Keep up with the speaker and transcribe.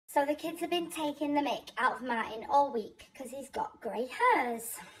So the kids have been taking the mick out of Martin all week because he's got grey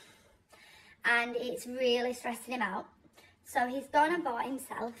hairs. And it's really stressing him out. So he's gone and bought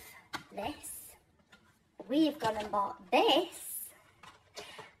himself this. We've gone and bought this.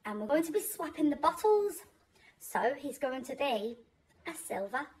 And we're going to be swapping the bottles. So he's going to be a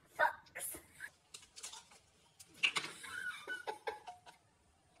silver fox.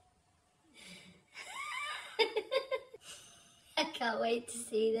 I can't wait to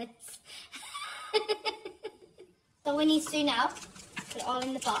see this. So we need to do now, put it all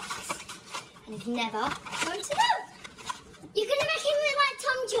in the box. And he's never going to know. You're going to make him look like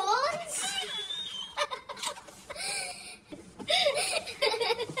Tom Jones?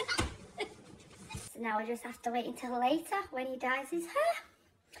 So now we just have to wait until later when he dyes his hair.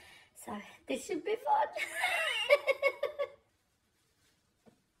 So this should be fun.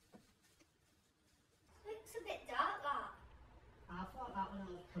 Looks a bit dark, that. I thought that when I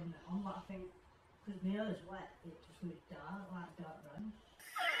was putting it on, but I think because my hair's wet, it just looks dark, like dark brown.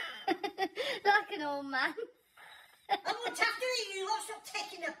 Like an old man. I won't have to eat you lot, stop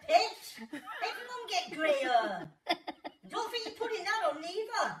taking a piss. Everyone get grey hair. Don't think you're putting that on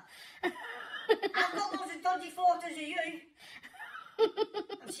either. I've got loads of dodgy photos of you.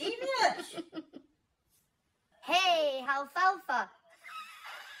 I'm serious. Hey, alfalfa.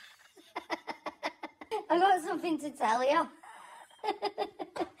 I got something to tell you.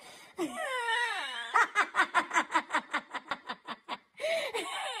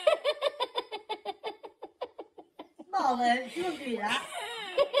 Marlo, don't do that.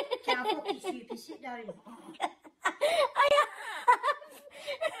 Can't fucking stupid, sit down. I have.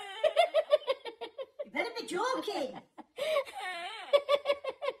 You better be joking.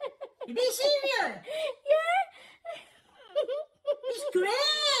 You be serious? Yeah. It's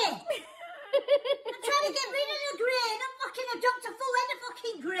grey. I'm trying to get rid of the grey. I'm fucking a Dr. Full head of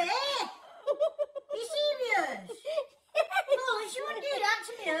fucking grey. You serious? Oh, she wouldn't do that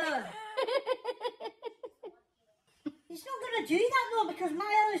to me, her. It's not going to do that though because my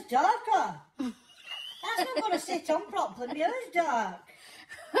hair is darker. That's not going to sit on properly. My hair is dark.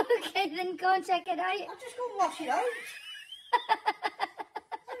 Okay, then go and check it out. I'll just go and wash it out.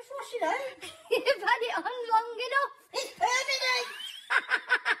 I'll just wash it out. You've had it on long enough. It's permanent.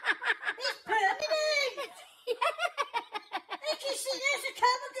 It's permanent. Make it sit there's a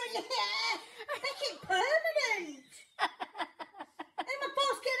camera gun your hair. Make it permanent. How am I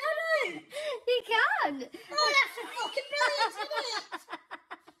supposed to get that out? You can. Oh, that's a fucking brilliant, isn't it?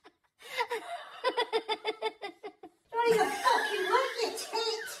 Don't even fucking work your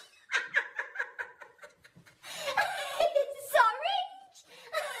tit. It's orange.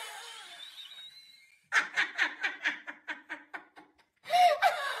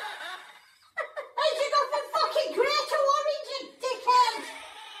 How'd you go from fucking grey to orange, you dickhead?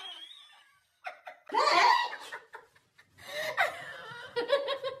 Bitch!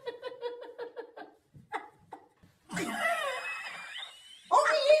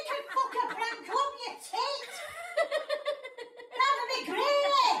 Only you can fuck a prank up your tit! That'll be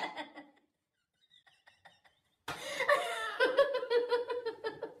great!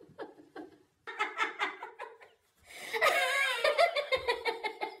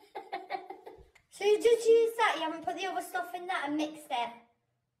 So you just use that, you haven't put the other stuff in that and mixed it?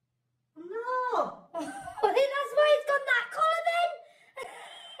 No! Well, then that's why it's got that colour then!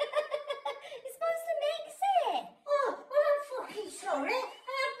 You're supposed to mix it! Oh, well I'm fucking sorry.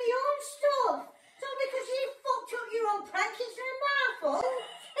 I had my own stuff. So because you fucked up your own prank, it's not my fault.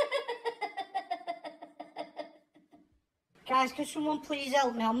 Guys, can someone please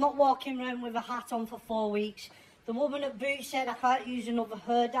help me? I'm not walking around with a hat on for 4 weeks. The woman at Boots said I can't use another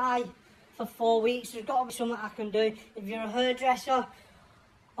hair dye for 4 weeks. There's got to be something I can do. If you're a hairdresser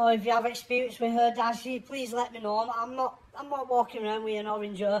or if you have experience with hair dyes, please let me know. I'm not walking around with an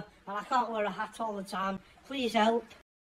orange hair and I can't wear a hat all the time. Please help.